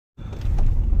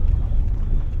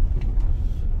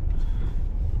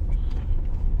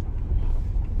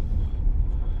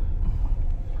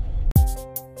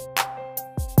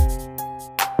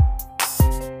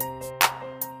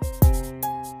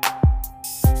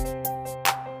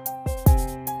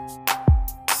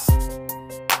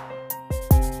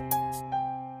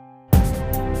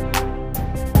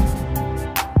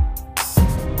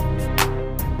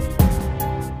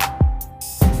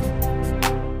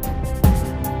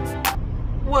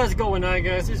What's going on,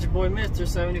 guys? It's your boy Mr.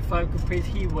 75 Caprice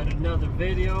here with another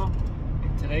video.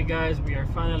 And today, guys, we are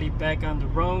finally back on the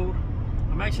road.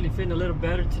 I'm actually feeling a little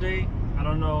better today. I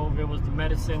don't know if it was the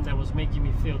medicine that was making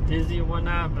me feel dizzy or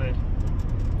whatnot, but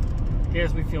I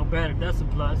guess we feel better. That's a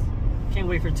plus. Can't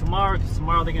wait for tomorrow, because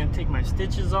tomorrow they're gonna take my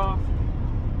stitches off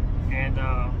and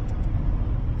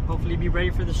hopefully be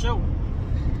ready for the show.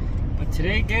 But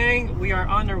today, gang, we are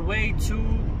on our way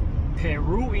to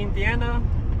Peru, Indiana,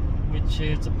 which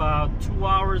is about 2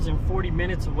 hours and 40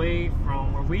 minutes away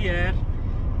from where we at.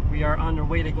 We are on our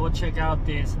way to go check out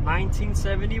this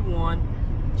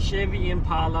 1971 Chevy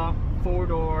Impala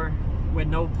 4-door with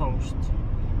no post.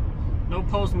 No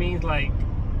post means like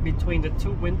between the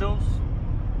two windows,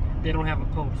 they don't have a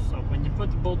post. So when you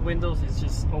put both windows, it's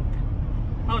just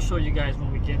open. I'll show you guys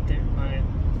when we get there. But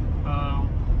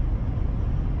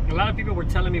a lot of people were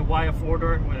telling me why a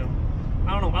 4-door. Well,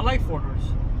 I don't know. I like 4-doors.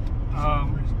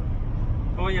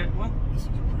 Oh yeah, what?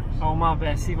 Oh my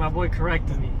bad. See, my boy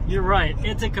corrected me. You're right.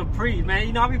 It's a Caprice, man.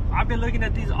 You know, I've been looking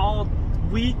at these all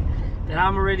week that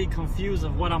I'm already confused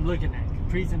of what I'm looking at.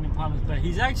 Caprice and Impalas, but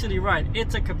he's actually right.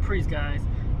 It's a Caprice, guys.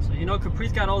 So you know,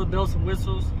 Caprice got all the bells and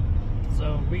whistles.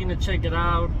 So we're gonna check it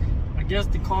out. I guess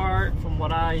the car, from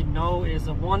what I know, is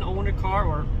a one-owner car,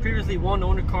 or previously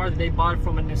one-owner car that they bought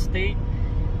from an estate,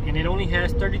 and it only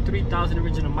has 33,000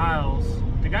 original miles.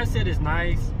 The guy said it's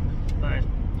nice, but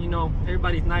you know,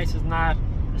 everybody's nice is not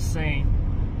the same.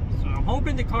 So I'm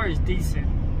hoping the car is decent,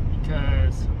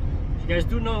 because if you guys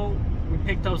do know, we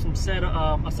picked up a set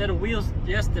of wheels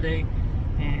yesterday,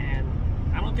 and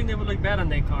I don't think they would look bad on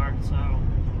that car. So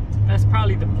that's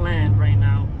probably the plan right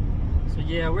now. So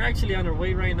yeah, we're actually on our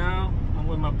way right now. I'm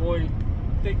with my boy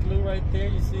Big Lou right there.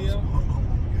 You see him?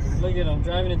 Look at him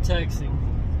driving and texting.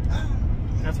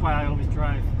 That's why I always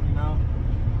drive, you know.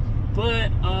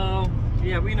 But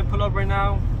yeah, we're gonna pull up right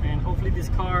now, and hopefully this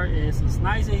car is as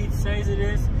nice as he says it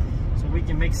is, so we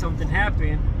can make something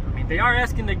happen. I mean, they are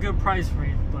asking a good price for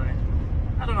it, but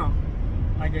I don't know.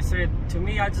 Like I said, to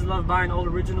me, I just love buying all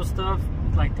original stuff.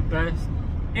 It's like the best.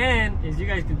 And as you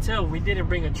guys can tell, we didn't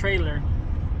bring a trailer.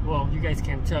 Well, you guys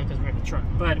can't tell because we're in the truck,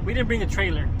 but we didn't bring a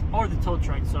trailer or the tow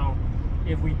truck. So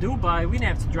if we do buy, we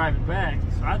didn't have to drive it back.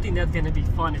 So I think that's gonna be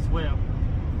fun as well,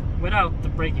 without the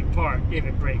braking part, if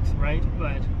it breaks, right?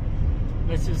 But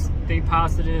let's just stay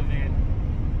positive and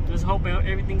just hope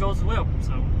everything goes well.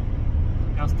 So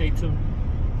y'all stay tuned.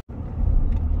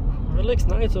 It looks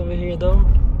nice over here though.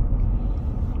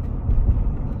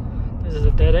 This is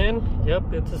a dead end.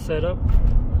 Yep, it's a setup.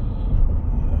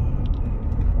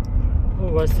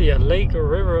 Oh, I see a lake or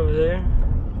river over there.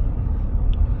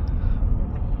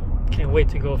 Can't wait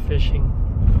to go fishing.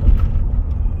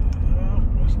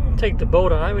 Take the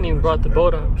boat out. I haven't even brought the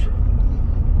boat out.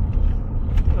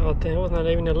 Oh damn, it was not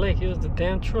even a lake, it was the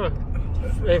damn truck.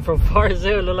 Hey, from far as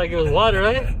there, it looked like it was water,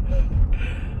 right?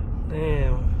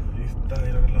 Damn.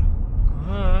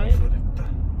 Alright.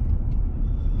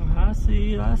 I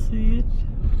see it, I see it.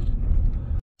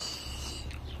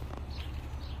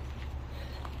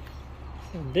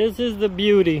 So this is the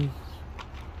beauty.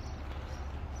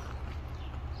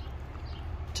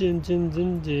 Dun, dun,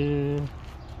 dun, dun.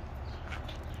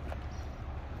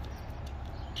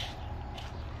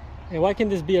 Hey, why can't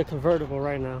this be a convertible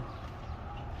right now?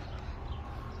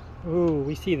 Ooh,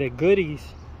 we see the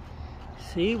goodies.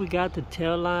 See, we got the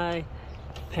tail light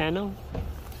panel,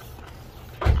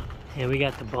 and we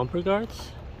got the bumper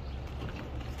guards.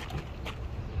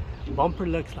 Bumper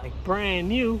looks like brand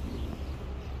new.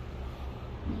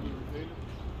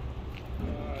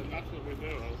 That's what we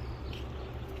do.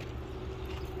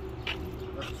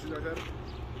 That's what you guys had?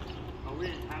 Oh, we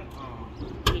had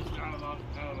just out of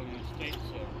the States,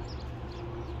 so.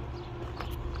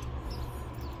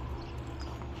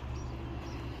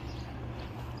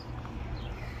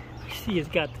 See, it's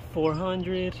got the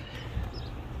 400.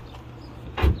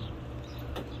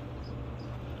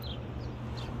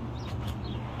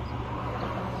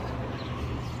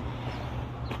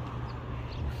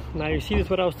 Now you see, this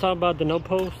what I was talking about, the no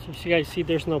post. You guys see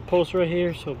there's no post right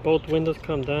here, so both windows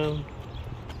come down.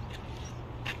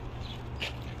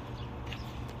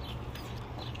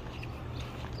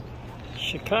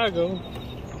 Chicago.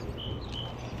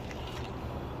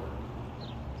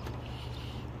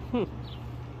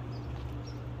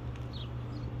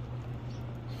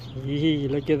 Yee,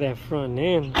 look at that front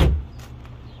end.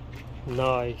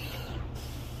 Nice.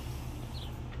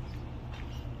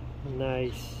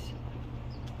 Nice.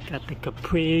 Got the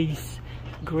Caprice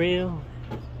grill.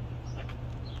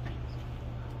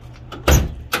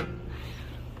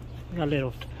 Got a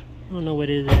little, I don't know what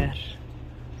it is at.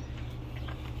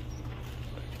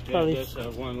 Probably. Yeah,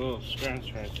 there's one little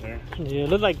scratch right there. Yeah, it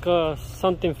looked like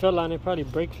something fell on it. Probably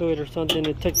brake fluid or something.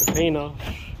 It took the paint off.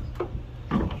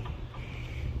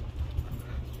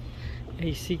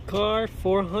 AC car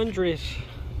 400.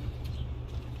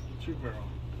 2-barrel.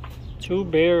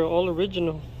 2-barrel, all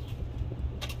original.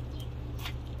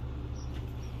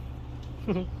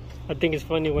 I think it's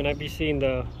funny when I be seeing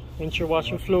the windshield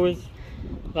washing fluids.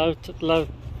 A lot of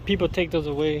people take those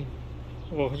away.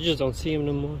 Well, you just don't see them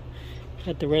no more.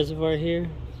 At the reservoir here.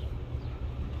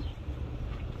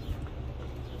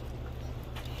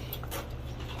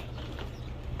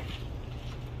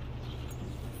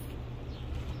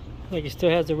 Like it still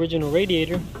has the original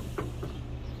radiator.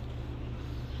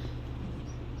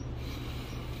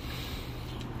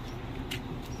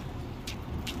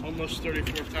 Almost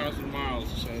 34,000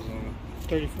 miles, it says on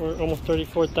it. Almost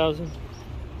 34,000.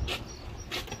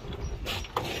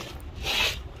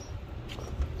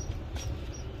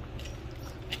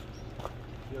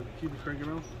 You have the key to crank it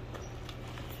on?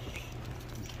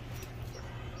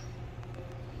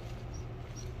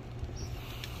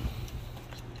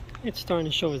 It's starting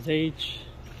to show its age.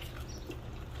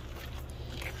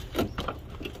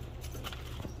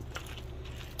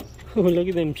 Oh, look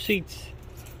at them seats.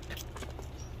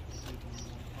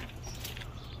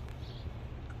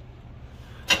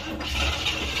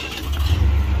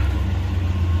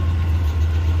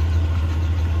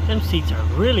 Them seats are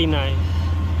really nice.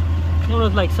 They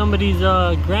look like somebody's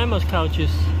grandma's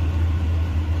couches.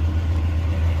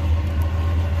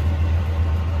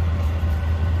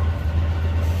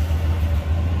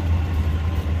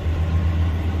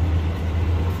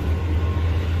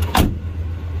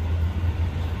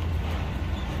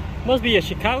 Must be a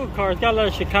Chicago car. It's got a lot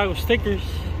of Chicago stickers.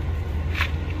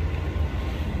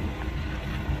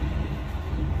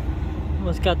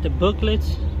 It's got the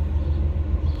booklets.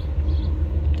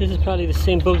 This is probably the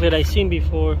same booklet I've seen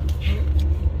before.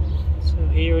 So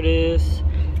here it is.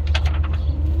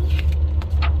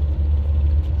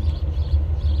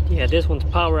 Yeah, this one's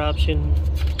power option.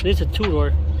 This is a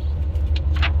 2-door.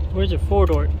 Where's a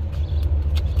 4-door?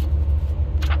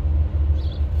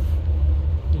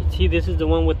 You see, this is the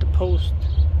one with the post.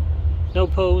 No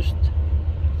post.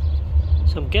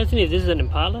 So I'm guessing if this is an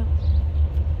Impala.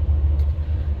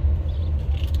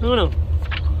 I don't know.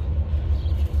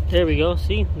 There we go.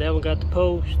 See, that one got the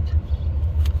post.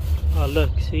 Oh, look,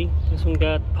 see, this one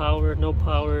got power, no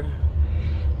power,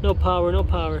 no power, no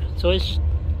power. So it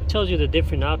tells you the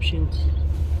different options.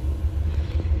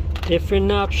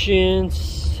 Different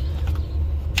options.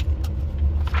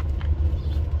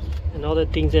 And all the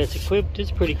things that's equipped. It's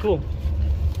pretty cool.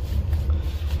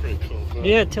 Pretty cool, bro.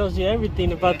 Yeah, it tells you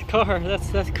everything about the car.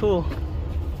 That's cool.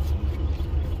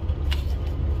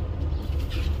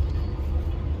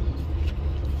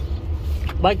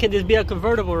 Why could this be a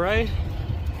convertible, right?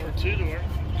 Or a 2-door.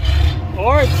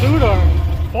 Or a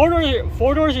 2-door.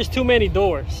 4 doors is too many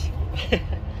doors.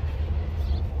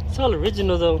 It's all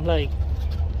original though, like.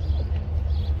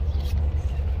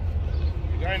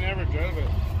 The guy never drove it.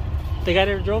 The guy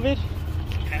never drove it?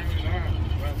 Apparently not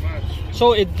that much.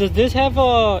 So does this have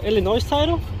a Illinois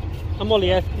title? I'm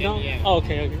only asking. No? Yeah. Oh,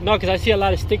 okay. No, because I see a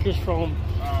lot of stickers from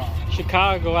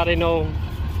Chicago. I didn't know.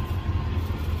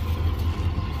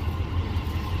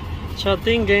 What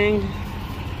thing, gang?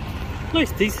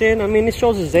 Looks decent. I mean, it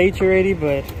shows its age already,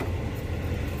 but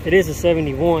it is a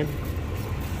 71.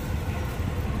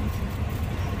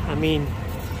 I mean,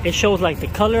 it shows like the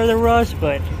color of the rust,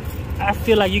 but I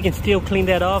feel like you can still clean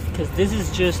that off because this is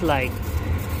just like,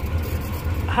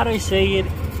 how do I say it?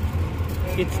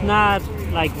 It's not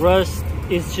like rust.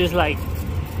 It's just like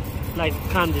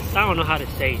kind of, I don't know how to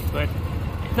say it, but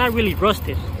it's not really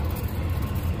rusted.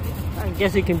 I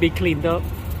guess it can be cleaned up.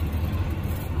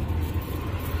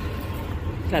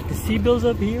 Got the C-bills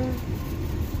up here.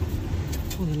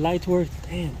 Oh, the lights work.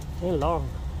 Damn, they're long.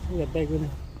 Look at that back window.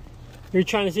 You're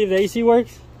trying to see if the AC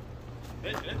works?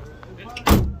 It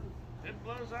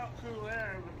blows out cool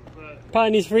air, but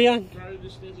Probably needs Freon. probably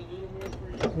just needs a little more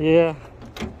Freon. Yeah.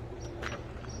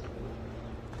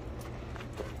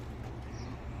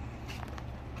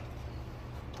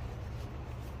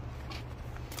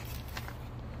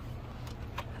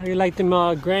 How you like them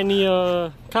granny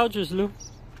couches, Lou?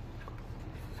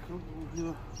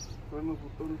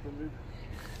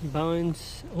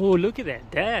 Buns. Oh, look at that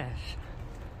dash.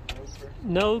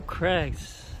 No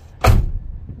cracks.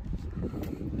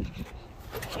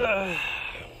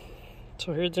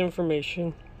 So here's the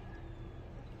information.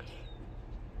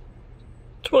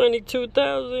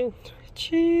 22,000.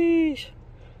 Jeez.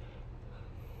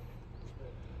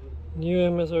 New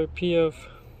MSRP of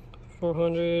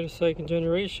 400, second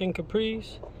generation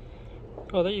caprice.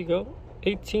 Oh, there you go.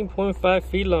 18.5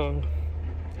 feet long.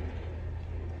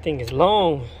 Thing is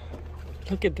long.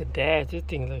 Look at the dash. This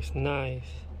thing looks nice.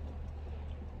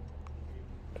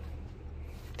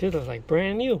 This looks like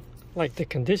brand new. Like the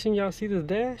condition, y'all see this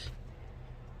dash?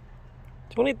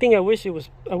 The only thing I wish it was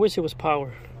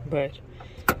power, but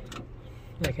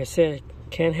like I said,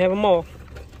 can't have them all.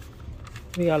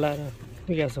 We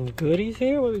got some goodies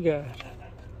here. What we got?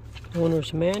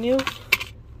 Owner's manual.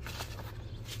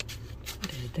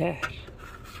 What is that?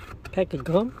 Pack of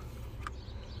gum.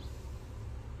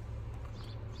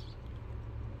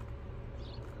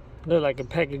 Look like a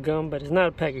pack of gum, but it's not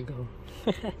a pack of gum.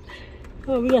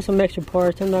 Oh, we got some extra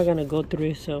parts. I'm not gonna go through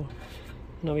it. So,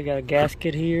 we got a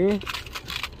gasket here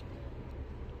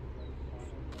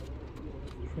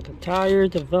for the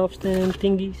tires, the valve stand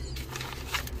thingies.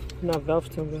 Not valve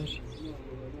stand, but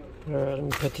all right. Let me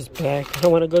put this back. I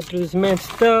don't want to go through this man's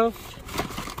stuff.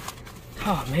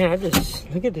 Oh man, I just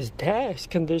look at this dash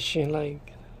condition,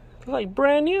 like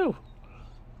brand new.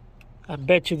 I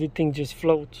bet you the thing just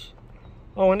floats.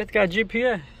 Oh, and it's got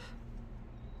GPS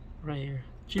right here.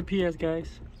 GPS,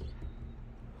 guys.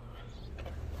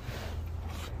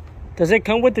 Does it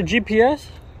come with the GPS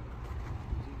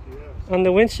on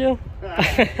the windshield?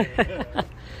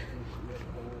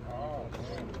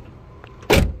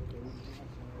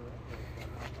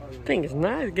 Thing is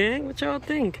nice, gang. What y'all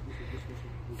think?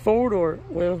 Forward or,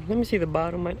 well, let me see the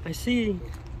bottom. I see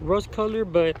rust color,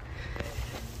 but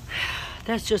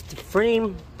that's just the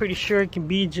frame. Pretty sure it can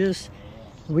be just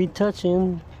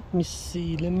retouching.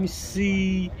 Let me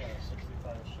see.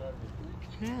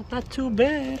 Yeah, not too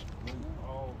bad.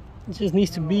 It just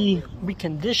needs to be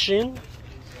reconditioned.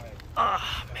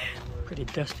 Ah, man, pretty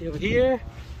dusty over here.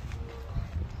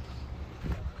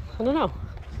 I don't know.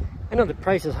 I know the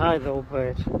price is high though,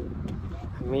 but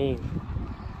I mean,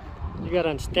 you gotta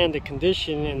understand the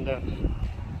condition and of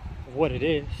what it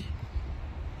is.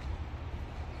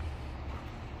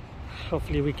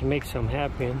 Hopefully we can make something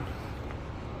happen.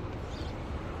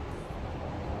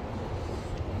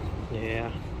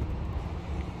 Yeah,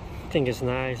 I think it's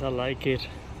nice. I like it.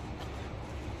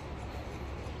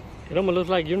 It almost looks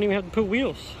like you don't even have to put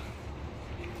wheels.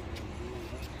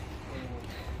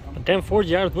 But them Ford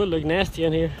yards would look nasty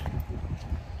in here.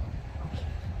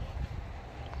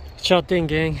 What y'all think,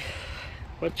 gang?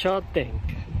 What y'all think?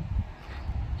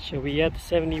 Should we add the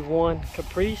 71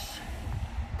 Caprice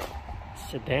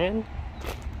sedan?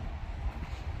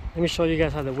 Let me show you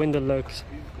guys how the window looks.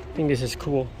 I think this is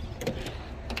cool.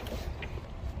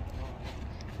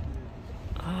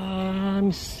 Let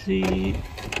me see.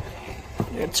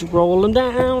 It's rolling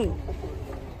down.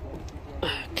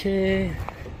 Okay.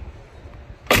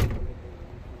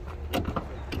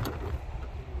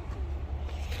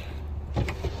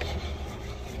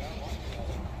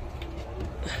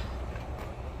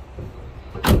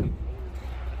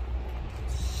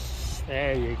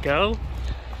 There you go.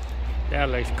 That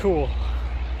looks cool.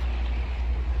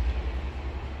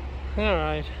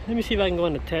 Alright, let me see if I can go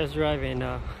on the test drive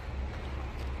and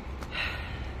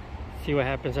see what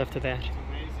happens after that.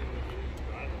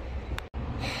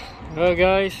 Well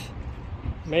guys,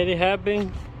 made it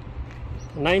happen.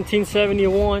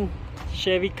 1971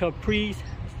 Chevy Caprice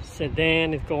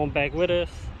sedan is going back with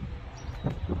us.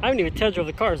 I haven't even test drove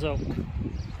the car, so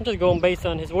I'm just going based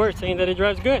on his word saying that it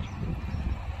drives good.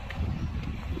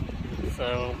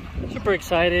 So super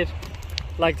excited.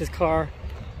 Like this car,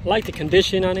 like the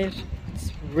condition on it.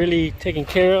 It's really taken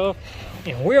care of,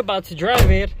 and we're about to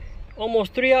drive it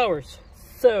almost 3 hours,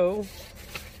 so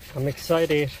I'm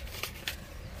excited.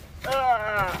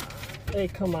 Hey,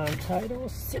 come on, title,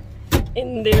 sit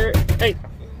in there. Hey,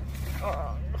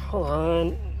 hold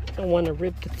on, don't want to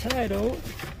rip the title.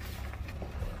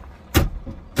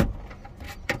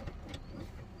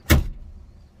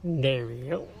 There we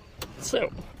go.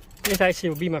 So this actually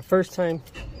will be my first time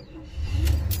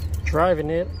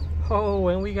driving it. Oh,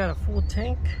 and we got a full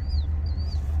tank.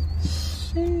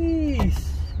 Jeez.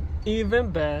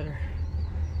 Even better.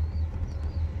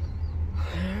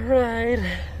 Alright.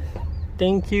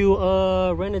 Thank you,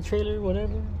 Rent a Trailer,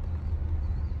 whatever,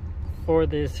 for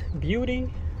this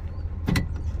beauty.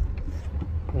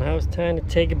 Now it's time to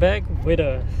take it back with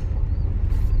us.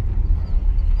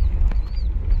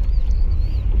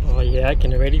 Oh yeah, I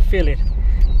can already feel it.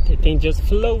 The thing just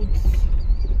floats.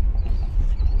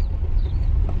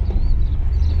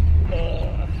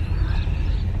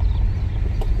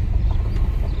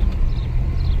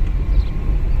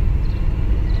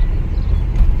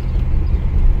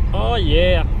 Oh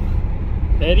yeah,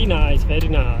 very nice, very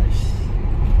nice.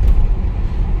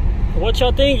 What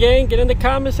y'all think, gang? Get in the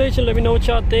comment section, let me know what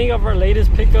y'all think of our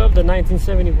latest pickup, the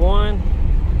 1971.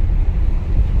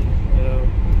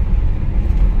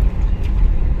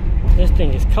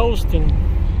 thing is coasting.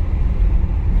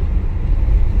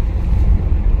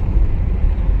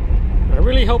 I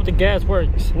really hope the gas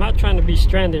works. I'm not trying to be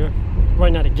stranded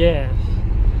running out of gas.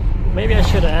 Maybe I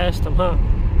should have asked him, huh?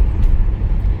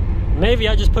 Maybe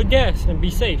I just put gas and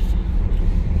be safe.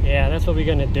 Yeah, that's what we're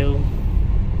gonna do.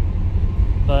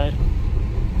 But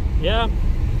yeah,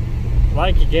 I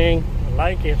like it, gang. I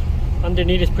like it.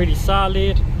 Underneath is pretty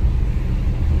solid.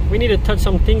 We need to touch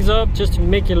some things up just to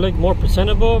make it look more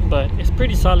presentable, but it's a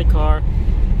pretty solid car.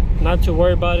 Not too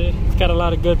worried about it. It's got a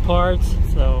lot of good parts,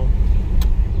 so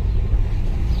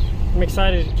I'm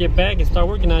excited to get back and start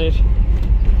working on it.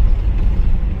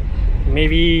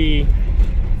 Maybe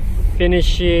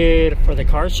finish it for the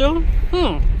car show?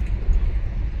 I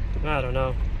don't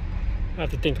know. I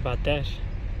have to think about that.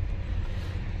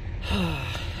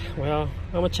 Well,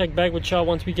 I'm gonna check back with y'all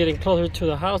once we get in closer to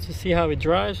the house to see how it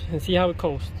drives and see how it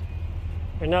coasts.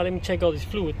 Right now, let me check all these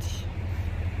fluids.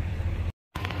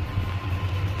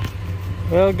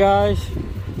 Well, guys,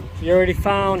 we already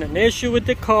found an issue with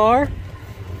the car.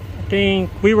 I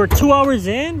think we were 2 hours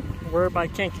in. We're by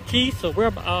Kankakee, so we're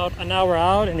about an hour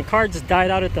out, and the car just died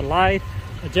out at the light.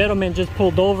 A gentleman just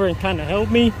pulled over and kind of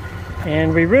helped me,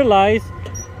 and we realized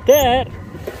that,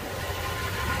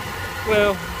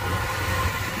 well,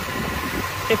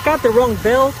 it got the wrong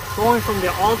belt going from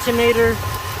the alternator,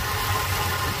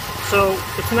 so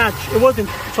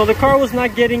so the car was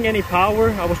not getting any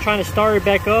power. I was trying to start it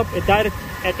back up. It died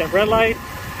at the red light,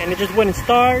 and it just wouldn't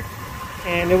start,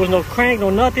 and there was no crank, no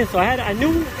nothing. So I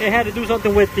knew it had to do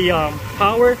something with the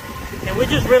power, and we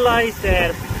just realized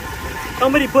that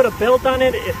somebody put a belt on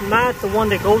it. It's not the one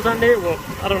that goes on there. Well,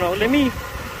 I don't know. Let me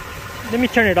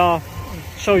turn it off and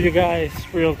show you guys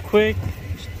real quick.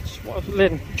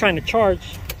 Trying to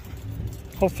charge.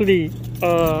 Hopefully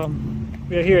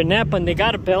we're here in Napa and they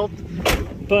got a belt,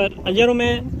 but a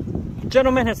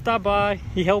gentleman had stopped by.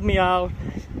 He helped me out,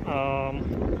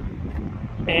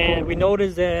 and we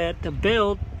noticed that the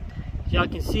belt, y'all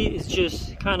can see, it's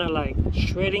just kind of like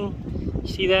shredding.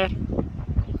 See that?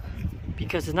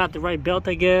 Because it's not the right belt,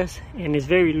 I guess, and it's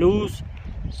very loose.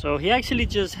 So he actually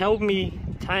just helped me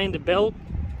tying the belt.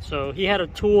 So he had a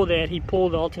tool that he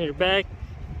pulled the alternator back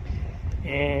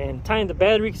and tying the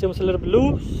battery because it was a little bit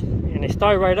loose, and it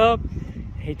started right up.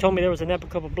 He told me there was a nap a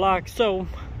couple blocks, so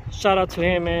shout out to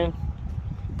him, man.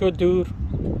 Good dude.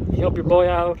 He helped your boy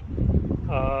out.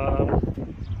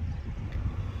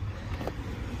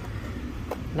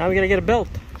 Now we gotta get a belt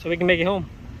so we can make it home.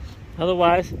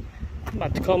 Otherwise, I'm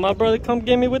about to call my brother come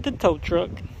get me with the tow truck.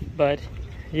 But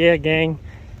yeah, gang,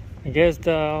 I guess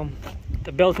the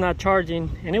belt's not charging,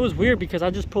 and it was weird because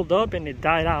I just pulled up and it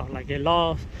died out, like it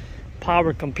lost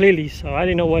power completely. So I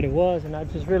didn't know what it was, and I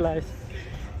just realized,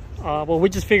 well, we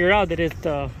just figured out that it's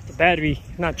the battery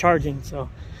not charging. So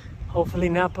hopefully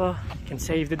Napa can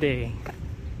save the day.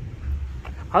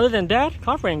 Other than that,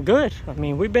 car ran good. I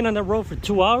mean, we've been on the road for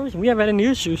 2 hours and we haven't had any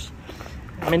issues.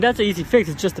 I mean, that's an easy fix.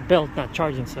 It's just the belt not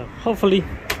charging. So hopefully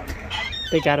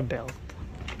they got a belt.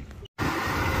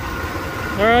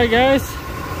 All right, guys,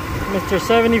 Mr.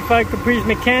 75 Caprice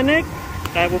mechanic,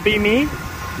 that will be me.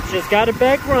 Just got it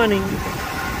back running.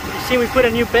 You see, we put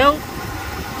a new belt.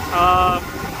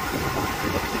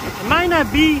 It might not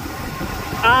be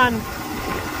on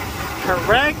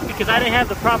correct because I didn't have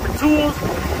the proper tools,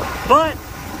 but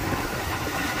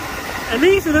at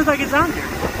least it looks like it's on there.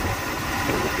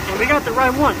 And we got the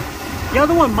right one. The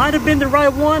other one might have been the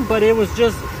right one, but it was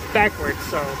just backwards.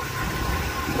 So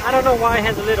I don't know why it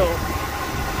has a little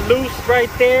loose right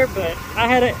there, but I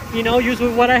had to, you know, use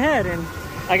with what I had. And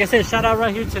like I said, shout out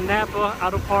right here to Napa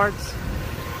Auto Parts.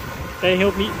 They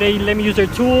helped me, they let me use their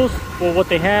tools for what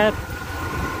they had.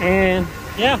 And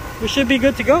yeah, we should be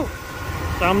good to go.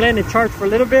 So I'm letting it charge for a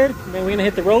little bit, and then we're gonna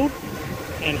hit the road.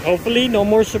 And hopefully no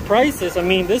more surprises. I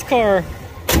mean, this car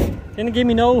didn't give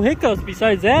me no hiccups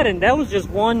besides that, and that was just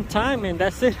one time and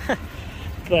that's it.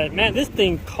 But man, this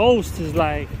thing coast is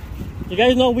like, you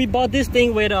guys know we bought this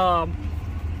thing with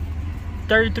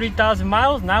 33,000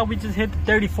 miles. Now we just hit the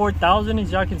 34,000,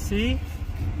 as y'all can see.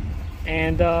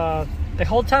 And the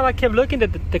whole time I kept looking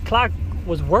that the clock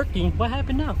was working. What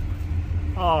happened now?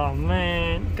 Oh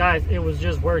man, guys, it was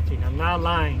just working. I'm not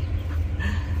lying.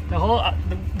 The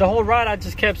whole ride I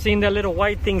just kept seeing that little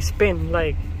white thing spin,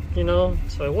 like, you know,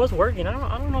 so it was working. I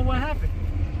don't know what happened.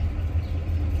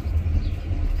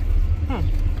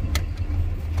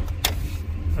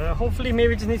 Hopefully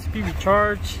maybe it just needs to be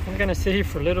recharged. I'm gonna sit here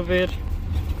for a little bit.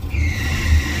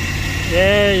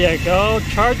 There you go.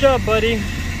 Charge up, buddy.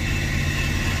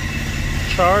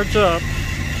 Charge up.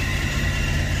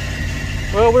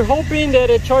 Well, we're hoping that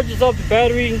it charges up the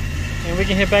battery and we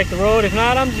can hit back the road. If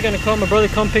not, I'm just gonna call my brother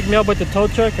come pick me up with the tow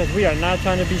truck, because we are not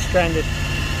trying to be stranded.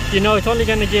 You know, it's only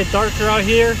gonna get darker out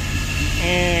here,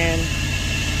 and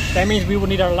that means we will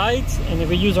need our lights, and if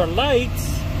we use our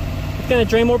lights, it's gonna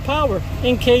drain more power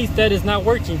in case that is not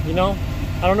working, you know.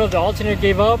 I don't know if the alternator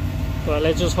gave up, but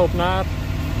let's just hope not.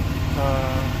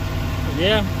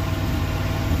 Yeah.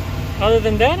 Other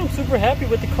than that, I'm super happy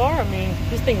with the car. I mean,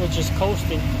 this thing was just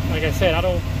coasting. Like I said,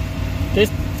 this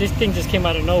thing just came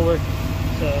out of nowhere.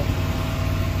 So,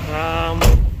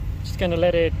 just gonna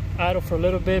let it idle for a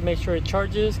little bit, make sure it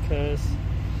charges, because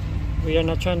we are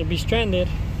not trying to be stranded.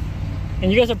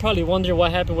 And you guys are probably wondering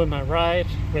what happened with my ride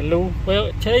with Lou.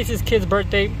 Well, today's his kid's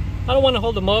birthday. I don't want to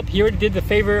hold him up. He already did the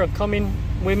favor of coming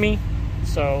with me.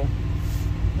 So,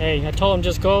 hey, I told him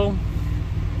just go.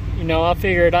 You know, I'll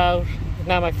figure it out. It's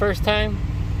not my first time,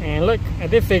 and look, I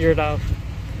did figure it out.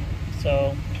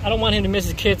 So I don't want him to miss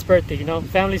his kid's birthday, you know.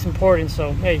 Family's important,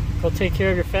 so hey, go take care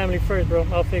of your family first, bro.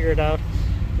 I'll figure it out.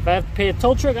 If I have to pay a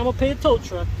tow truck, I'm gonna pay a tow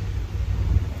truck.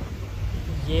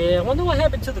 Yeah, I wonder what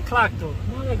happened to the clock though.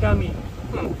 Now that got me.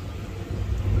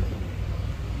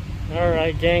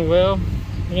 Alright, gang, well,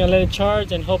 I'm gonna let it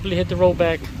charge and hopefully hit the road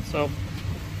back. So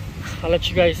I'll let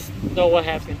you guys know what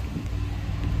happened.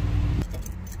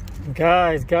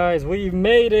 Guys, we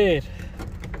made it.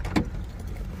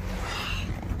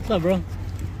 What's up, bro?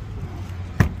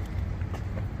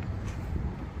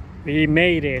 We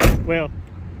made it. Well,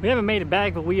 we haven't made it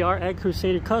back, but we are at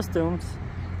Crusader Customs,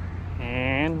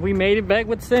 and we made it back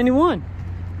with 71.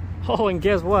 Oh, and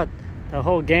guess what? The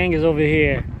whole gang is over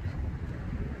here.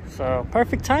 So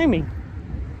perfect timing.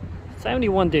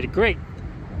 71 did great.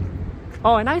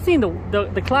 Oh, and I seen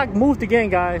the clock moved again,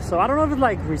 guys. So I don't know if it's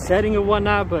like resetting or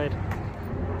whatnot, but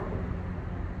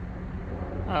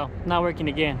oh, not working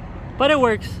again. But it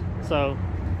works. So,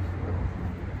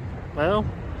 well,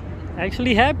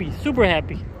 actually happy, super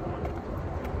happy.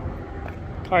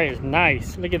 Car is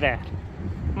nice. Look at that.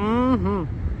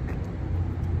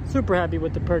 Super happy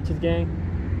with the purchase, gang.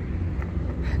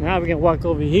 Now we can walk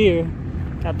over here.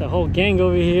 Got the whole gang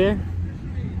over here.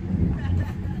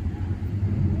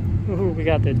 Ooh, we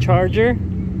got the Charger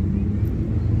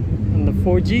and the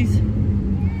 4Gs.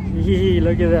 Yee,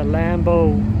 look at that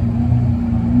Lambo.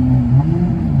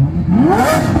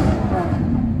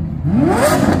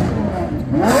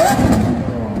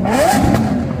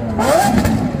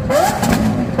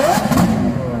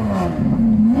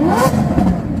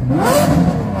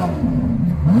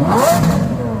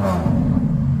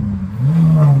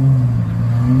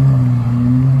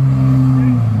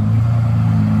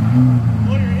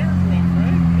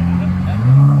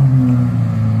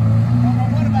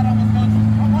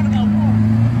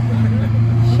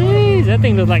 That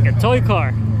thing looks like a toy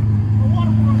car.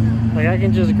 Like I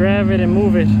can just grab it and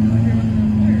move it.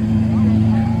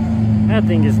 That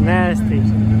thing is nasty.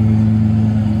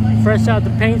 Fresh out the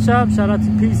paint shop. Shout out to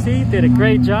PC. Did a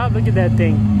great job. Look at that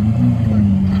thing.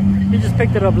 He just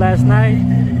picked it up last night.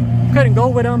 Couldn't go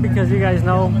with him because you guys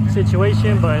know the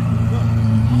situation, but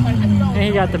and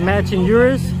he got the matching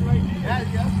yours.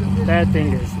 That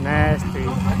thing is nasty.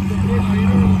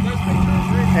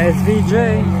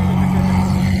 SVJ.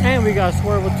 And we got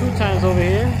Swerve 2 times over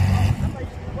here.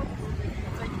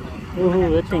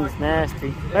 Ooh, that thing's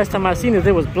nasty. Last time I seen it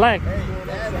was black.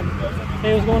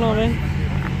 Hey, what's going on, man?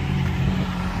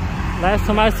 Last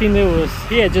time I seen it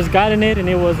he had just gotten it, and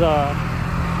it was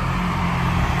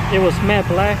matte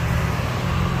black.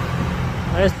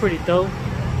 That's pretty dope.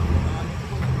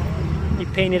 He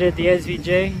painted it the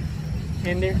SVJ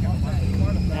in there.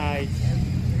 Nice.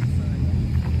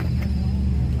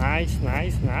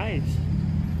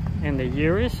 And the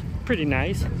Urus, pretty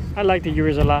nice. I like the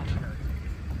Urus a lot.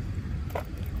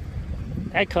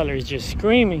 That color is just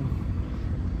screaming.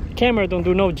 The camera don't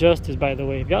do no justice, by the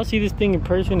way. If y'all see this thing in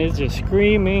person, it's just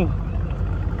screaming.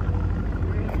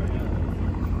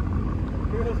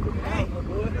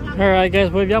 Alright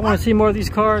guys, well if y'all want to see more of these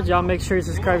cars, y'all make sure you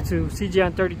subscribe to CJ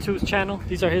on 32's channel.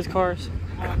 These are his cars.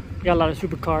 He got a lot of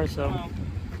super cars, so.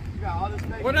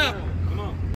 What up? Come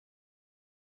on.